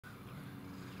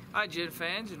Hi, Gent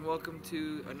fans, and welcome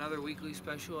to another weekly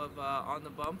special of On the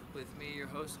Bump with me, your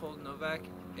host, Holden Novak,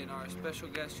 and our special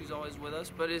guest who's always with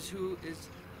us, but who is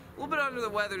a little bit under the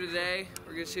weather today.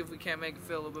 We're going to see if we can't make it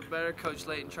feel a little bit better. Coach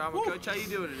Layton Tromba. Woo. Coach, how you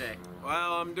doing today?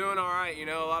 Well, I'm doing all right.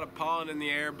 A lot of pollen in the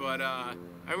air, but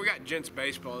and we got Gents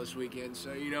baseball this weekend,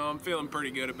 so I'm feeling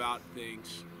pretty good about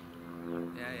things.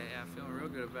 Yeah, feeling real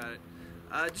good about it.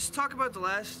 Just talk about the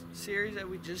last series that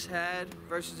we just had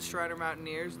versus the Schreiner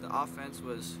Mountaineers. The offense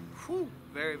was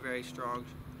very, very strong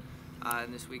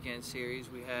in this weekend series.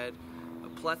 We had a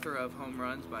plethora of home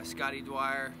runs by Scotty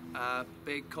Dwyer,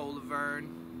 Big Cole Laverne,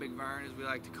 Big Vern as we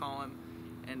like to call him,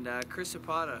 and Chris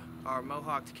Zapata, our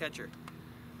Mohawk catcher.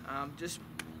 Just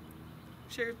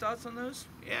share your thoughts on those.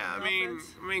 Yeah, I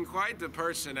mean, quite the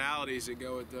personalities that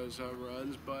go with those home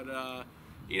runs, but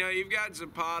you've got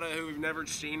Zapata, who we've never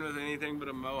seen with anything but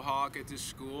a Mohawk at this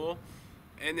school.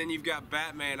 And then you've got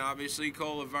Batman, obviously,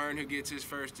 Cole Laverne, who gets his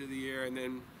first of the year. And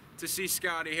then to see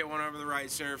Scotty hit one over the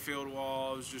right center field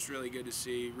wall was just really good to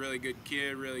see. Really good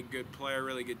kid, really good player,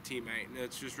 really good teammate. And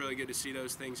it's just really good to see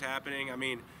those things happening. I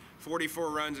mean,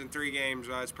 44 runs in 3 games,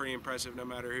 that's pretty impressive no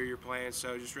matter who you're playing.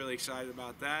 So just really excited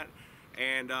about that.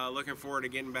 And looking forward to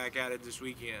getting back at it this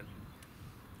weekend.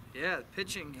 Yeah,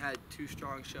 pitching had 2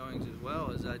 strong showings as well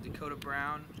as Dakota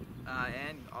Brown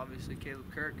and obviously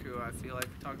Caleb Kirk, who I feel like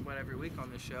we talk about every week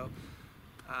on this show,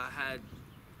 had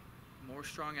more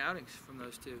strong outings from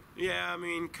those 2. Yeah, I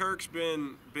mean, Kirk's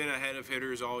been ahead of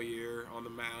hitters all year on the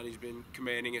mound. He's been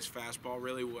commanding his fastball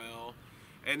really well.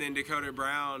 And then Dakota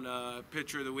Brown,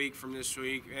 pitcher of the week from this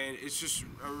week, and it's just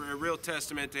a real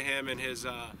testament to him and his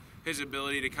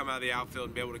ability to come out of the outfield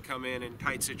and be able to come in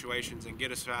tight situations and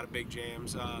get us out of big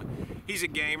jams. He's a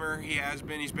gamer. He has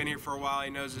been. He's been here for a while.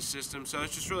 He knows the system. So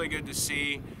it's just really good to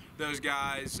see those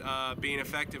guys being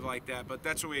effective like that. But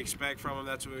that's what we expect from them.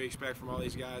 That's what we expect from all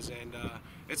these guys. And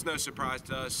it's no surprise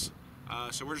to us.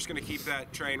 So we're just going to keep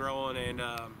that train rolling and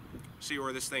see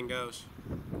where this thing goes.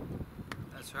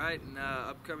 That's right. And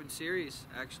upcoming series,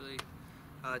 actually,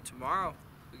 tomorrow,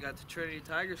 we got the Trinity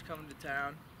Tigers coming to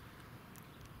town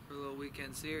for a little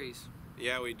weekend series.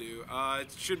 Yeah, we do.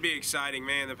 It should be exciting,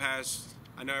 man.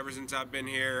 I know ever since I've been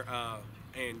here,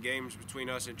 and games between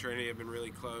us and Trinity have been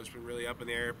really close, been really up in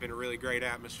the air, been a really great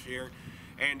atmosphere.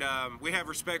 And we have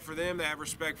respect for them, they have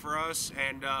respect for us,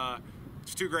 and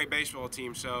it's 2 great baseball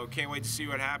teams, so can't wait to see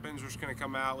what happens. We're just going to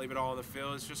come out, leave it all on the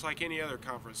field. It's just like any other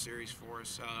conference series for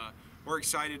us. We're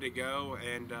excited to go,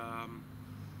 and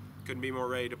couldn't be more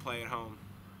ready to play at home.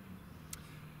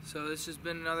 So this has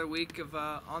been another week of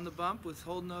On the Bump with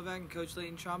Holden Novak and Coach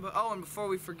Layton Tromba. Oh, and before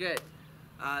we forget,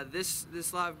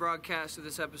 this live broadcast of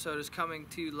this episode is coming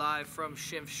to you live from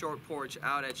Schimpf's short porch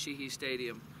out at Sheehy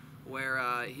Stadium,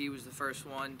 where he was the first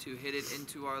one to hit it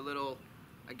into our little,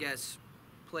 I guess,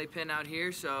 playpen out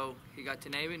here. So he got to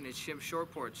name it, and it's Schimpf's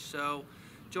short porch. So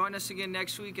join us again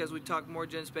next week as we talk more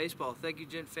Gents baseball. Thank you,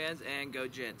 Gent fans, and go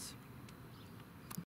Gents.